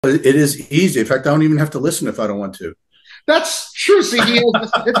It is easy. In fact, I don't even have to listen if I don't want to. That's true. See, he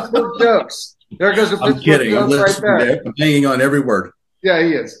has the Pittsburgh jokes. There goes the I'm Pittsburgh kidding. I'm joke right listening. there. I'm hanging on every word. Yeah,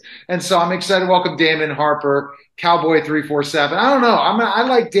 he is. And so I'm excited to welcome Damon Harper, Cowboy 347. I don't know. I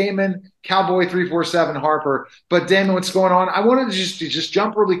like Damon, Cowboy 347 Harper. But Damon, what's going on? I wanted to just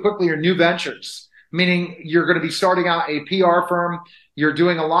jump really quickly your new ventures, meaning you're going to be starting out a PR firm. You're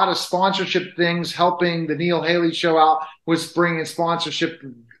doing a lot of sponsorship things, helping the Neil Haley show out with bringing sponsorship.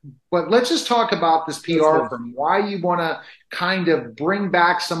 But let's just talk about this PR firm. Why you want to kind of bring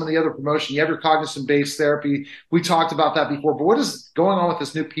back some of the other promotion. You have your cognizant-based therapy. We talked about that before, but what is going on with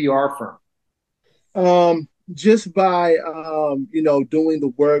this new PR firm? Just by doing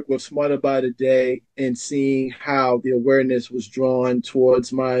the work with Smarter by the Day and seeing how the awareness was drawn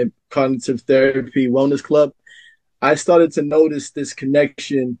towards my cognitive therapy wellness club, I started to notice this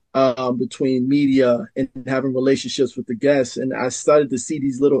connection between media and having relationships with the guests. And I started to see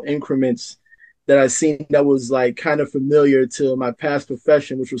these little increments that I seen that was like kind of familiar to my past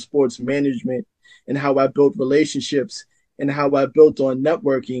profession, which was sports management, and how I built relationships and how I built on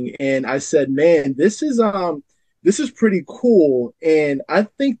networking. And I said, man, this is pretty cool. And I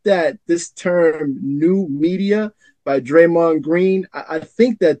think that this term new media by Draymond Green, I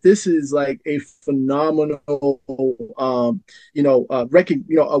think that this is like a phenomenal,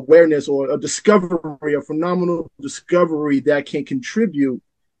 awareness or a discovery, a phenomenal discovery that can contribute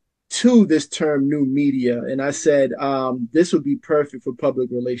to this term new media. And I said, this would be perfect for public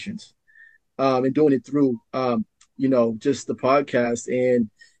relations, and doing it through, just the podcast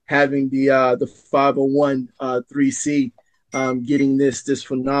and having the 501 3C, getting this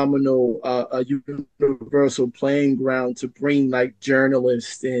phenomenal universal playing ground to bring like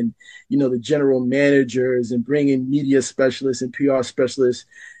journalists and the general managers and bringing media specialists and PR specialists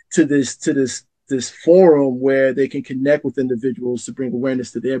to this forum where they can connect with individuals to bring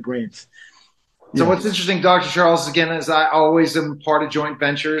awareness to their brands. So what's interesting, Dr. Charles, again, is I always am part of joint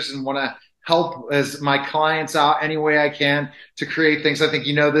ventures and want to help as my clients out any way I can to create things. I think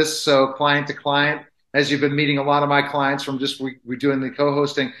you know this, so client to client, as you've been meeting a lot of my clients from just we're doing the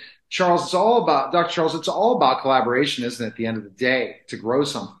co-hosting. Charles, it's all about, Dr. Charles, it's all about collaboration, isn't it, at the end of the day, to grow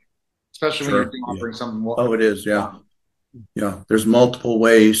something, especially when you're offering something. Oh, it is, yeah. Yeah, there's multiple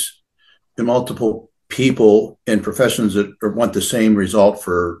ways and multiple people in professions that want the same result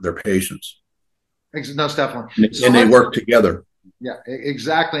for their patients. No, definitely. And they work together. Yeah,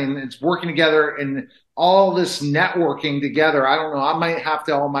 exactly. And it's working together and all this networking together. I don't know. I might have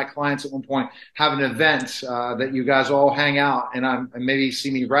to, all my clients at one point, have an event that you guys all hang out and maybe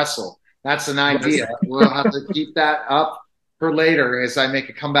see me wrestle. That's an idea. We'll have to keep that up for later as I make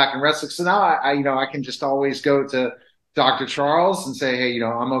a comeback in wrestling. So now I can just always go to Dr. Charles and say, hey,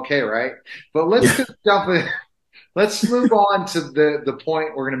 I'm okay, right? But let's just jump in. Let's move on to the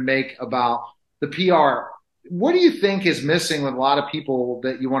point we're going to make about the PR. What do you think is missing with a lot of people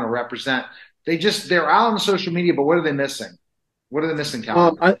that you want to represent? They're out on social media, but what are they missing? What are they missing,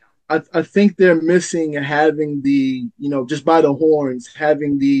 Calvin? I think they're missing having the, just by the horns,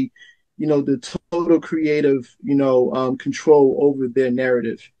 having the, the total creative, control over their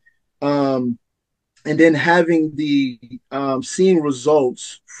narrative. And then having the seeing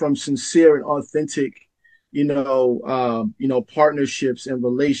results from sincere and authentic, partnerships and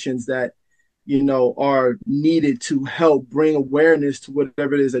relations that are needed to help bring awareness to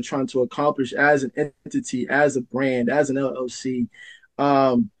whatever it is they're trying to accomplish as an entity, as a brand, as an LLC.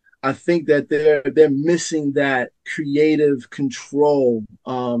 I think that they're missing that creative control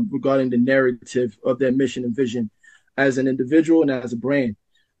regarding the narrative of their mission and vision as an individual and as a brand.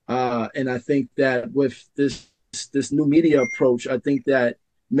 And I think that with this new media approach, I think that,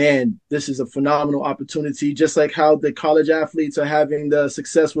 man, this is a phenomenal opportunity, just like how the college athletes are having the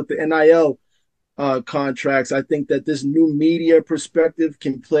success with the NIL contracts. I think that this new media perspective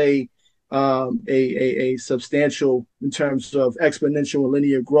can play a substantial in terms of exponential and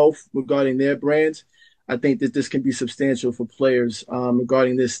linear growth regarding their brands. I think that this can be substantial for players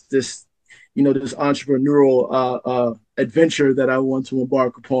regarding this entrepreneurial adventure that I want to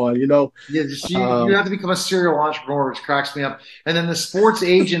embark upon. Yeah, you have to become a serial entrepreneur, which cracks me up. And then the sports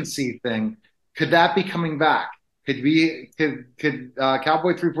agency thing, could that be coming back? Could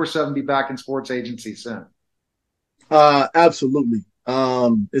Cowboy 347 be back in sports agency soon? Absolutely.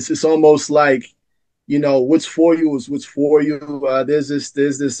 It's almost like, what's for you is what's for you. There's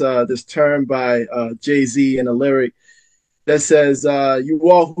this term by Jay-Z in a lyric that says, you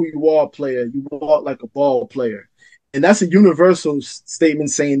are who you are, player. You walk like a ball player. And that's a universal statement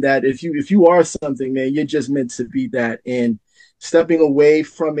saying that if you are something, man, you're just meant to be that. And stepping away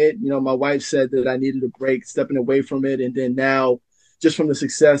from it, my wife said that I needed a break, stepping away from it, and then now just from the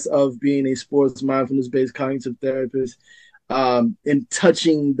success of being a sports mindfulness-based cognitive therapist, and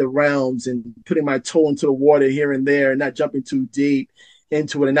touching the rounds and putting my toe into the water here and there and not jumping too deep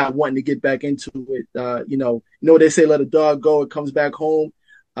into it and not wanting to get back into it. They say, let a dog go, it comes back home.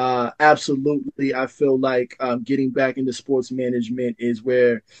 Absolutely. I feel like getting back into sports management is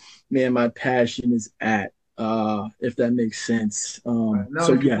where, man, my passion is at, if that makes sense. No,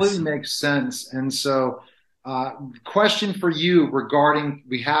 So it completely yes. makes sense. And so, question for you regarding,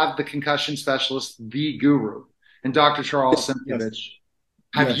 we have the concussion specialist, the guru, and Dr. Charles Yes. Simkovich.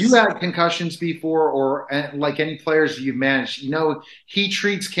 Have you Yes. had concussions before, or like any players you've managed? He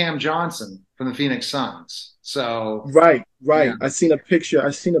treats Cam Johnson from the Phoenix Suns. So, Right, yeah. right. I seen a picture,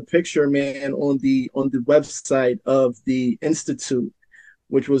 man, on the website of the Institute,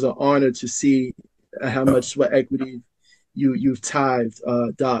 which was an honor to see how much sweat equity you've tithed,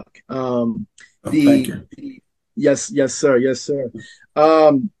 Doc. Thank you. Yes, yes, sir, yes, sir.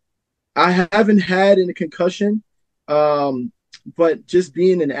 I haven't had any concussion, but just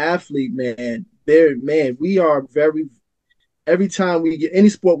being an athlete, we are very. Every time we get any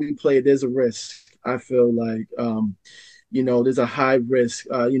sport we play, there's a risk. I feel like, there's a high risk.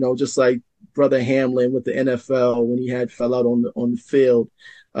 Just like Brother Hamlin with the NFL when he had fell out on the field.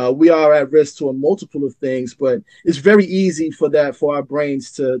 We are at risk to a multiple of things, but it's very easy for our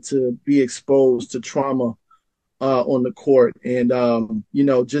brains to be exposed to trauma on the court, and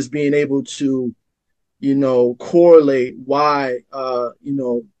just being able to correlate why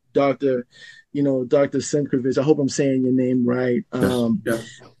Dr. Dr. Simkovich, I hope I'm saying your name right.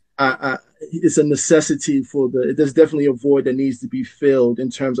 Yeah. It's a necessity there's definitely a void that needs to be filled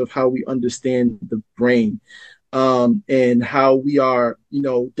in terms of how we understand the brain, and how we are,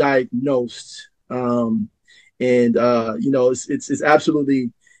 diagnosed. It's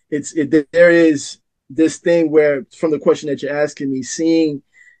absolutely, there is this thing where, from the question that you're asking me, seeing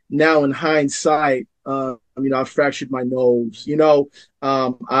now in hindsight, I've fractured my nose,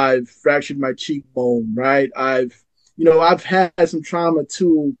 I've fractured my cheekbone, right? I've had some trauma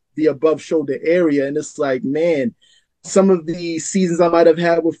to the above shoulder area. And it's like, man, some of the seasons I might have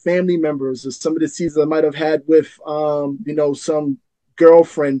had with family members, or some of the seasons I might have had with, some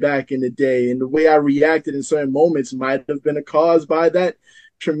girlfriend back in the day, and the way I reacted in certain moments might have been caused by that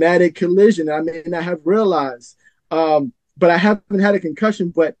traumatic collision I may not have realized. But I haven't had a concussion,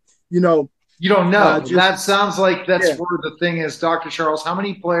 but, You don't know. That sounds like that's yeah. where the thing is, Dr. Charles. How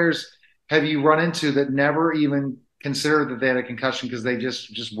many players have you run into that never even considered that they had a concussion because they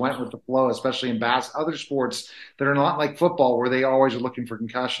just went with the flow, especially in other sports that are not like football, where they always are looking for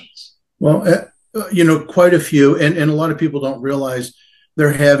concussions? Well, quite a few, and a lot of people don't realize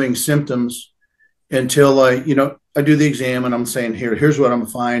they're having symptoms until I do the exam and I'm saying, here's what I'm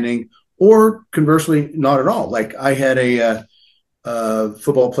finding, or conversely, not at all. Like I had a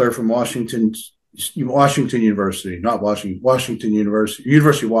football player from Washington University, not Washington University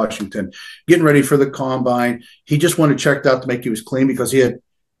of Washington, getting ready for the combine. He just wanted checked out to make he was clean because he had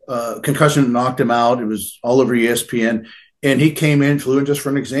concussion knocked him out. It was all over ESPN. And he came in, flew in just for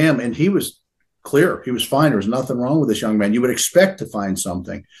an exam, and he was clear. He was fine. There was nothing wrong with this young man. You would expect to find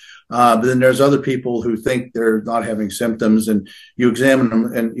something. But then there's other people who think they're not having symptoms, and you examine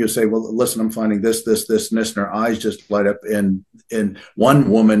them and you say, well, listen, I'm finding this, and this, and their eyes just light up. And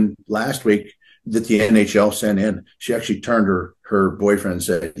one woman last week that the NHL sent in, she actually turned her boyfriend and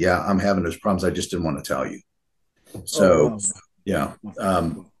said, yeah, I'm having those problems. I just didn't want to tell you. So, yeah.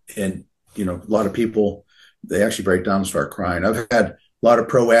 And, a lot of people, they actually break down and start crying. I've had a lot of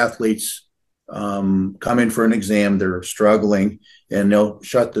pro athletes come in for an exam. They're struggling, and they'll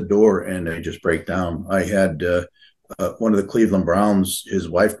shut the door and they just break down. I had one of the Cleveland Browns, his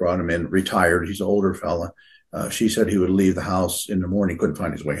wife brought him in, retired. He's an older fella. She said he would leave the house in the morning, couldn't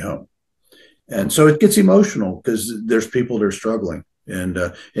find his way home. And so it gets emotional because there's people that are struggling. And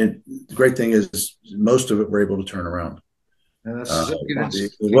the great thing is most of it we're able to turn around.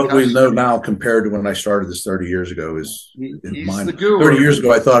 What we know now compared to when I started this 30 years ago is mine. 30 years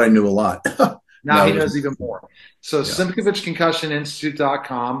ago, I thought I knew a lot. Now he knows even more. So yeah.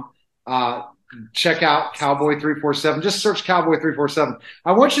 SimkovichConcussionInstitute.com. Check out Cowboy 347. Just search Cowboy 347.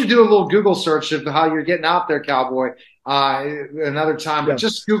 I want you to do a little Google search of how you're getting out there, Cowboy, another time. But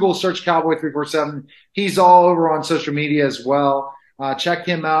just Google search Cowboy 347. He's all over on social media as well. Check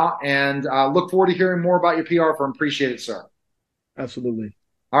him out, and look forward to hearing more about your PR firm. Appreciate it, sir. Absolutely.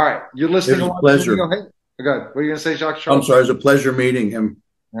 All right. You're listening. It was a pleasure. Good. What are you going to say, Dr. Charles? I'm sorry. It was a pleasure meeting him.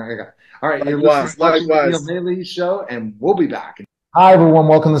 Okay. All right. You're listening to the Neil Haley Show, and we'll be back. Hi, everyone.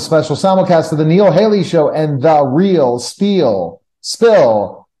 Welcome to the special simulcast of the Neil Haley Show and the Real Spill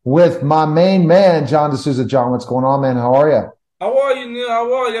with my main man, John D'Souza. John, what's going on, man? How are you? How are you, Neil?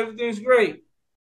 How are you? Everything's great.